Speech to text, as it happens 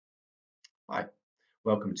Hi,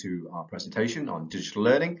 welcome to our presentation on digital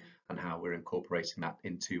learning and how we're incorporating that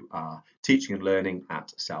into our teaching and learning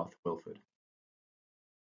at South Wilford.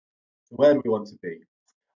 So where do we want to be?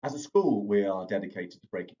 As a school, we are dedicated to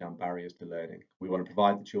breaking down barriers to learning. We want to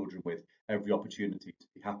provide the children with every opportunity to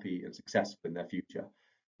be happy and successful in their future.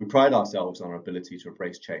 We pride ourselves on our ability to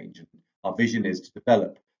embrace change, and our vision is to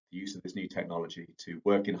develop the use of this new technology to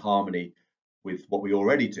work in harmony with what we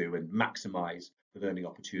already do and maximise the learning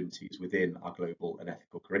opportunities within our global and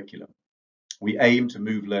ethical curriculum. We aim to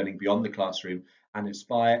move learning beyond the classroom and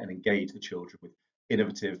inspire and engage the children with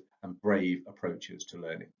innovative and brave approaches to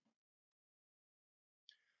learning.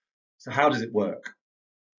 So how does it work?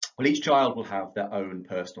 Well, each child will have their own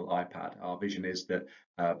personal iPad. Our vision is that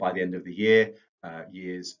by the end of the year,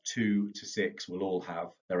 years 2 to 6 will all have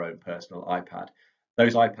their own personal iPad.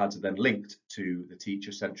 Those iPads are then linked to the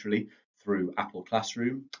teacher centrally through Apple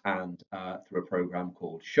Classroom and through a program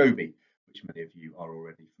called Shobi, which many of you are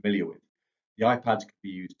already familiar with. The iPads can be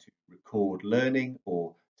used to record learning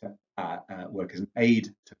or to work as an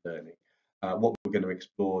aid to learning. What we're going to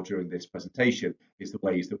explore during this presentation is the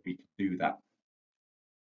ways that we can do that.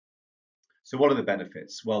 So what are the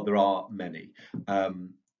benefits? Well, there are many.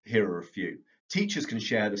 Here are a few. Teachers can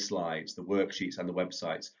share the slides, the worksheets and the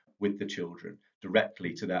websites with the children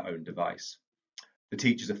directly to their own device. The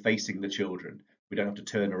teachers are facing the children. We don't have to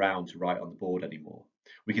turn around to write on the board anymore.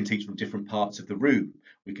 We can teach from different parts of the room.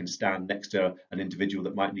 We can stand next to an individual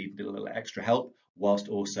that might need a little extra help whilst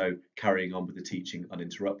also carrying on with the teaching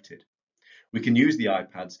uninterrupted. We can use the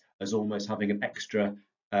iPads as almost having an extra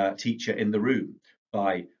teacher in the room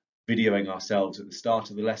by videoing ourselves at the start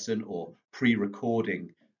of the lesson or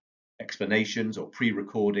pre-recording explanations or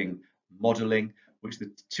pre-recording modelling, which the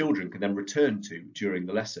children can then return to during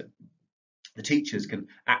the lesson. The teachers can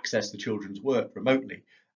access the children's work remotely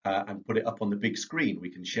and put it up on the big screen. We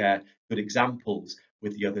can share good examples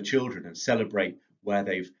with the other children and celebrate where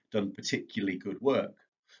they've done particularly good work.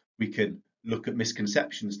 We can look at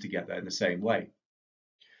misconceptions together in the same way.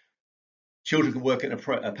 Children can work at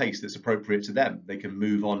a pace that's appropriate to them. They can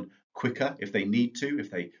move on quicker if they need to.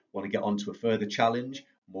 If they want to get onto a further challenge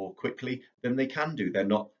more quickly, then they can do. They're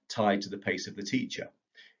not tied to the pace of the teacher.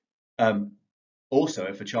 Also,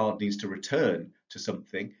 if a child needs to return to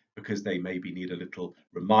something because they maybe need a little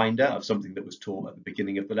reminder of something that was taught at the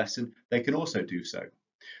beginning of the lesson, they can also do so.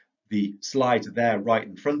 The slides are there right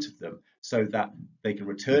in front of them so that they can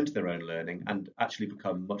return to their own learning and actually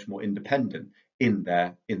become much more independent in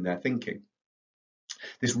their thinking.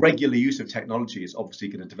 This regular use of technology is obviously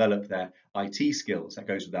going to develop their IT skills. That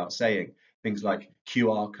goes without saying. Things like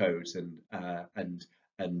QR codes and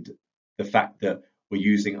the fact that we're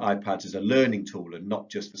using iPads as a learning tool and not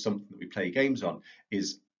just for something that we play games on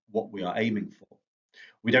is what we are aiming for.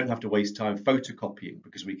 We don't have to waste time photocopying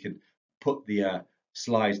because we can put the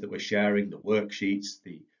slides that we're sharing, the worksheets,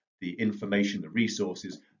 the information, the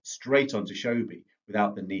resources straight onto Shobi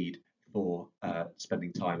without the need for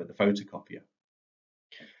spending time at the photocopier.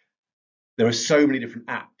 There are so many different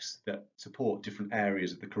apps that support different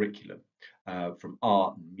areas of the curriculum, from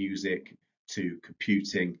art and music to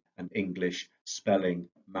computing and English, spelling,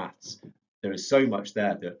 maths. There is so much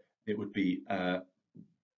there that it would be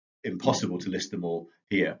impossible to list them all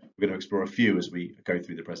here. We're going to explore a few as we go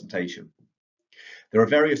through the presentation. There are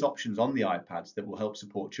various options on the iPads that will help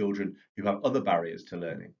support children who have other barriers to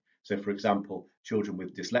learning. So, for example, children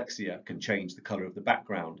with dyslexia can change the colour of the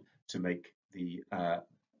background to make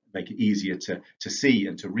it easier to see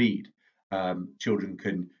and to read. Children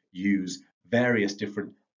can use various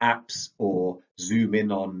different apps or zoom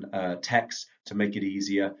in on text to make it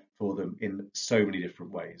easier for them in so many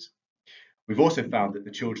different ways. We've also found that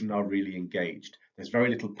the children are really engaged. There's very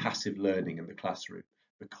little passive learning in the classroom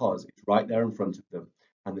because it's right there in front of them,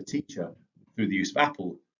 and the teacher, through the use of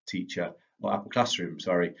Apple Classroom,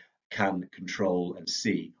 can control and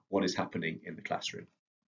see what is happening in the classroom.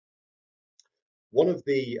 One of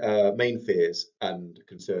the main fears and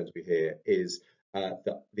concerns we hear is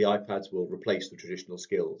that the iPads will replace the traditional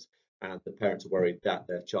skills, and the parents are worried that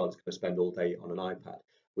their child is going to spend all day on an iPad.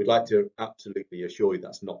 We'd like to absolutely assure you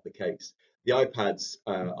that's not the case. The iPads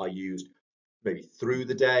are used maybe through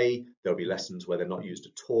the day. There'll be lessons where they're not used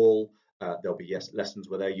at all. There'll be lessons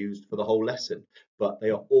where they're used for the whole lesson, but they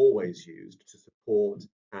are always used to support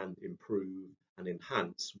and improve and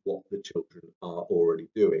enhance what the children are already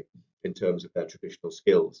doing in terms of their traditional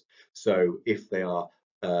skills. So if they are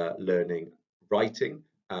learning writing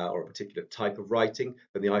or a particular type of writing,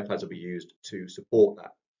 then the iPads will be used to support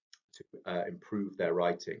that, to improve their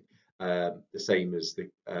writing. The same as the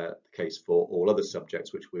case for all other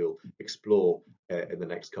subjects, which we'll explore in the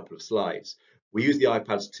next couple of slides. We use the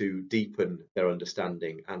iPads to deepen their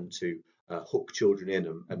understanding and to hook children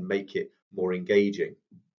in and make it more engaging.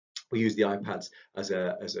 We use the iPads as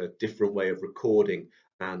a different way of recording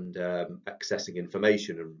and accessing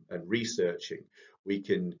information and researching. We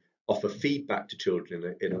can offer feedback to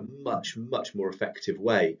children in a much more effective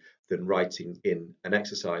way than writing in an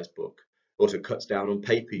exercise book. It also cuts down on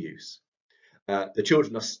paper use. The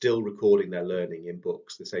children are still recording their learning in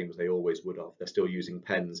books the same as they always would have. They're still using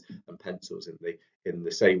pens and pencils in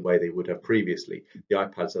the same way they would have previously. The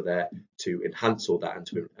iPads are there to enhance all that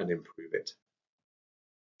and improve it.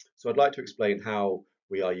 So I'd like to explain how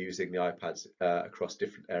we are using the iPads across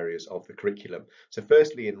different areas of the curriculum. So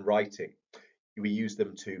firstly, in writing, we use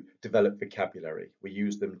them to develop vocabulary. We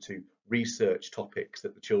use them to research topics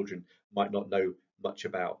that the children might not know much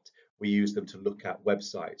about. We use them to look at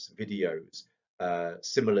websites, videos,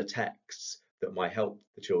 similar texts that might help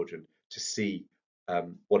the children to see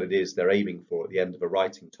what it is they're aiming for at the end of a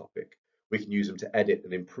writing topic. We can use them to edit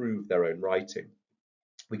and improve their own writing.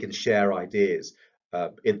 We can share ideas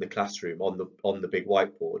in the classroom on the big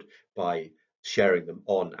whiteboard by sharing them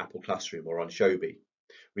on Apple Classroom or on Shobi.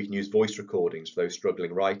 We can use voice recordings for those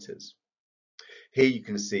struggling writers. Here you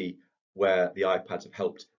can see where the iPads have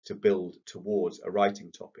helped to build towards a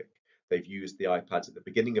writing topic. They've used the iPads at the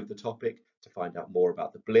beginning of the topic to find out more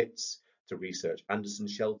about the Blitz, to research Anderson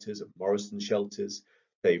shelters and Morrison shelters.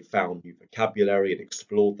 They've found new vocabulary and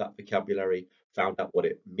explored that vocabulary, found out what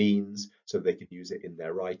it means so they can use it in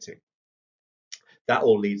their writing. That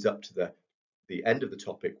all leads up to the end of the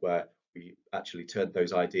topic where we actually turn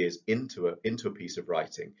those ideas into a piece of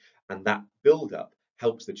writing, and that build-up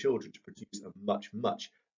helps the children to produce a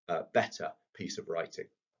much better piece of writing.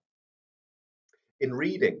 In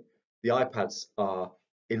reading, the iPads are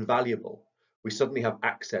invaluable. We suddenly have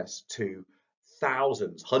access to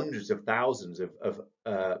thousands, hundreds of thousands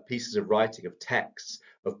of pieces of writing, of texts,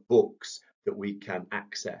 of books that we can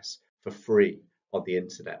access for free on the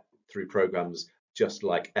internet through programs just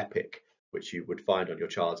like Epic, which you would find on your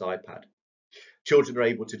child's iPad. Children are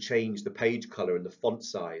able to change the page color and the font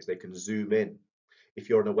size. They can zoom in. If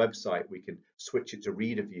you're on a website, we can switch it to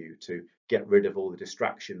reader view to get rid of all the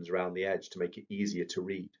distractions around the edge to make it easier to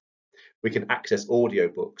read. We can access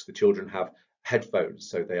audiobooks. The children have headphones,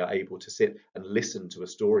 so they are able to sit and listen to a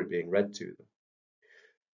story being read to them.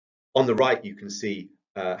 On the right, you can see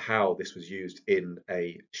how this was used in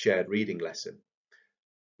a shared reading lesson.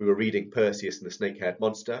 We were reading Perseus and the Snake-Haired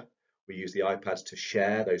Monster. We used the iPads to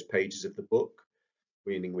share those pages of the book,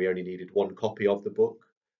 meaning we only needed one copy of the book.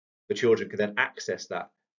 The children could then access that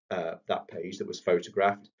page that was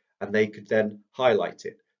photographed, and they could then highlight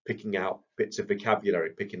it, picking out bits of vocabulary,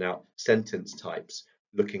 picking out sentence types,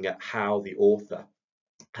 looking at how the author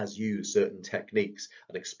has used certain techniques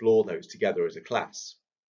and explore those together as a class.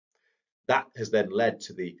 That has then led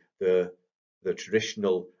to the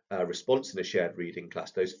traditional response in a shared reading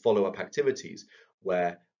class, those follow-up activities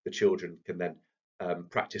where the children can then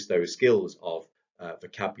practice those skills of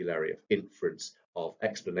vocabulary, of inference, of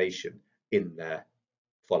explanation in their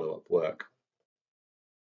follow-up work.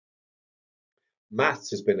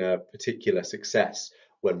 Maths has been a particular success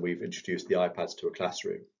when we've introduced the iPads to a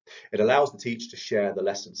classroom. It allows the teacher to share the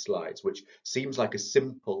lesson slides, which seems like a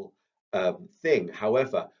simple thing.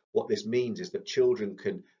 However, what this means is that children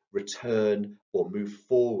can return or move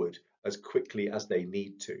forward as quickly as they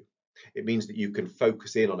need to. It means that you can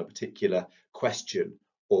focus in on a particular question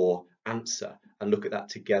or answer and look at that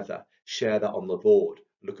together, share that on the board,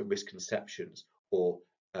 look at misconceptions or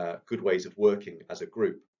good ways of working as a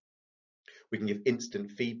group. We can give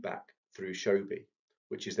instant feedback through Shobi,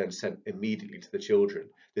 which is then sent immediately to the children.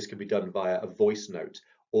 This can be done via a voice note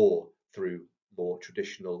or through more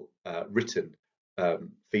traditional written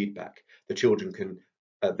feedback. The children can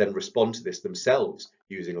then respond to this themselves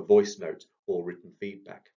using a voice note or written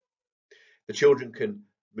feedback. The children can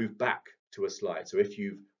move back to a slide. So if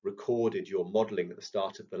you've recorded your modelling at the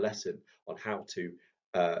start of the lesson on how to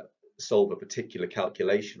solve a particular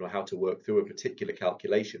calculation or how to work through a particular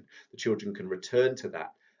calculation, the children can return to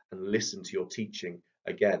that and listen to your teaching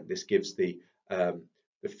again. This gives the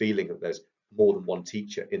feeling that there's more than one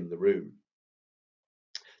teacher in the room.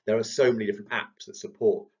 There are so many different apps that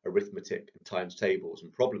support arithmetic and times tables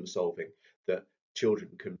and problem solving that children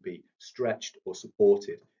can be stretched or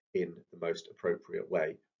supported in the most appropriate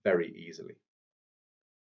way very easily.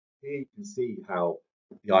 Here you can see how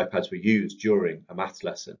the iPads were used during a maths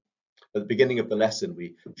lesson. At the beginning of the lesson,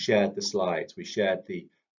 we shared the slides, we shared the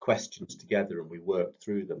questions together and we worked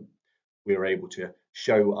through them. We were able to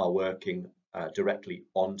show our working directly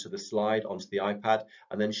onto the slide, onto the iPad,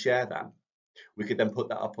 and then share that. We could then put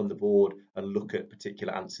that up on the board and look at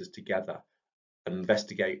particular answers together and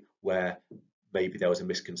investigate where maybe there was a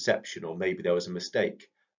misconception or maybe there was a mistake.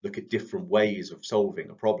 Look at different ways of solving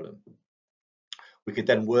a problem. We could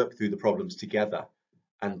then work through the problems together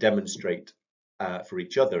and demonstrate for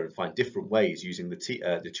each other and find different ways using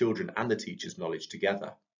the children and the teacher's knowledge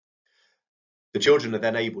together. The children are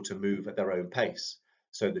then able to move at their own pace,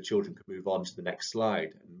 so the children can move on to the next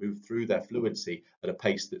slide and move through their fluency at a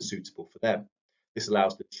pace that's suitable for them. This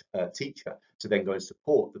allows the teacher to then go and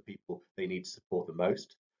support the people they need to support the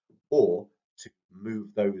most, or to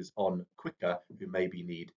move those on quicker who maybe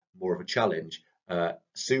need more of a challenge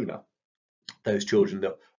sooner. Those children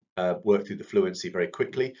that work through the fluency very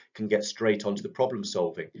quickly can get straight onto the problem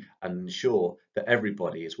solving and ensure that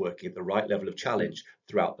everybody is working at the right level of challenge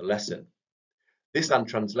throughout the lesson. This then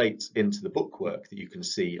translates into the bookwork that you can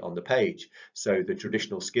see on the page. So the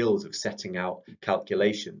traditional skills of setting out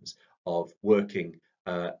calculations, of working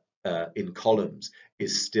in columns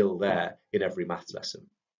is still there in every maths lesson.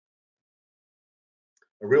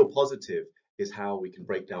 A real positive is how we can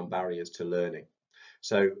break down barriers to learning.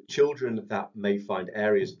 So children that may find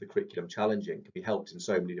areas of the curriculum challenging can be helped in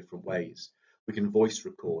so many different ways. We can voice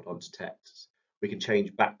record onto texts. We can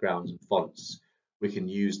change backgrounds and fonts. We can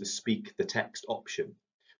use the speak the text option.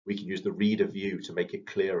 We can use the reader view to make it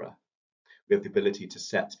clearer. We have the ability to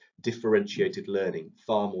set differentiated learning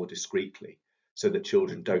far more discreetly so that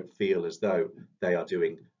children don't feel as though they are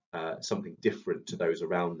doing something different to those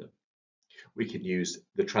around them. We can use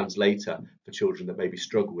the translator for children that maybe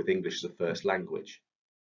struggle with English as a first language.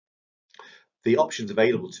 The options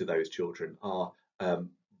available to those children are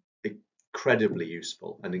incredibly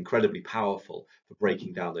useful and incredibly powerful for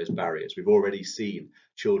breaking down those barriers. We've already seen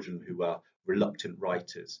children who are reluctant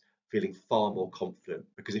writers feeling far more confident,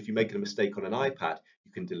 because if you make a mistake on an iPad,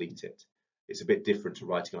 you can delete it. It's a bit different to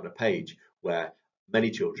writing on a page where many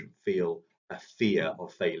children feel a fear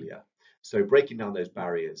of failure. So breaking down those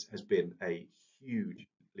barriers has been a hugely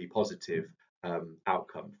positive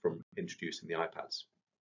outcome from introducing the iPads.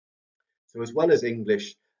 So as well as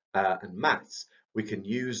English and maths, we can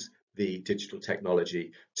use the digital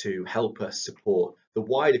technology to help us support the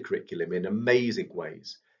wider curriculum in amazing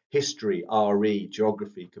ways. History, RE,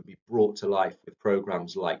 geography can be brought to life with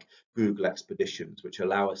programs like Google Expeditions, which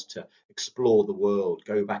allow us to explore the world,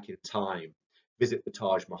 go back in time, visit the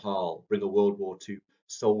Taj Mahal, bring a World War II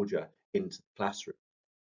soldier into the classroom.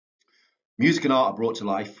 Music and art are brought to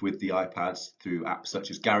life with the iPads through apps such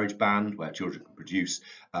as GarageBand, where children can produce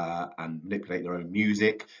and manipulate their own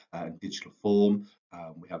music in digital form.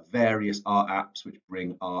 We have various art apps which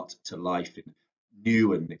bring art to life in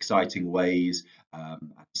new and exciting ways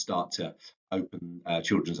and start to open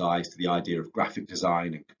children's eyes to the idea of graphic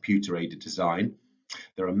design and computer-aided design.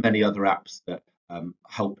 There are many other apps that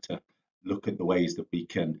help to look at the ways that we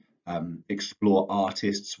can explore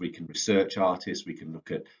artists, we can research artists, we can look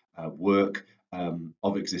at work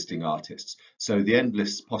of existing artists. So the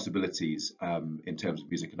endless possibilities in terms of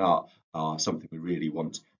music and art are something we really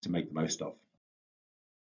want to make the most of.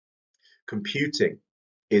 Computing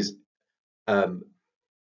is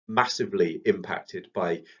massively impacted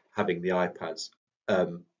by having the iPads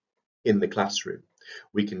in the classroom.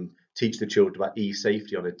 We can teach the children about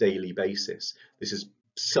e-safety on a daily basis. This is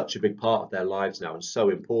such a big part of their lives now, and so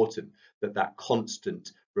important that that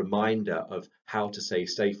constant reminder of how to stay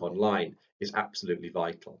safe online is absolutely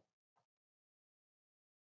vital.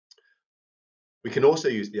 We can also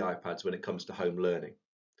use the iPads when it comes to home learning.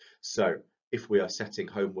 So if we are setting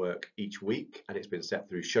homework each week and it's been set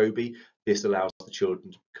through Shobi, this allows the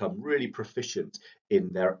children to become really proficient in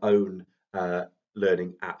their own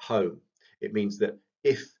learning at home. It means that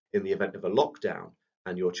if in the event of a lockdown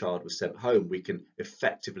and your child was sent home, we can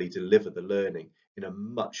effectively deliver the learning in a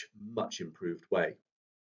much, much improved way.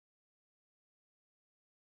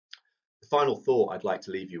 The final thought I'd like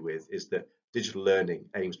to leave you with is that digital learning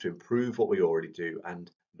aims to improve what we already do and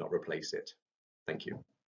not replace it. Thank you.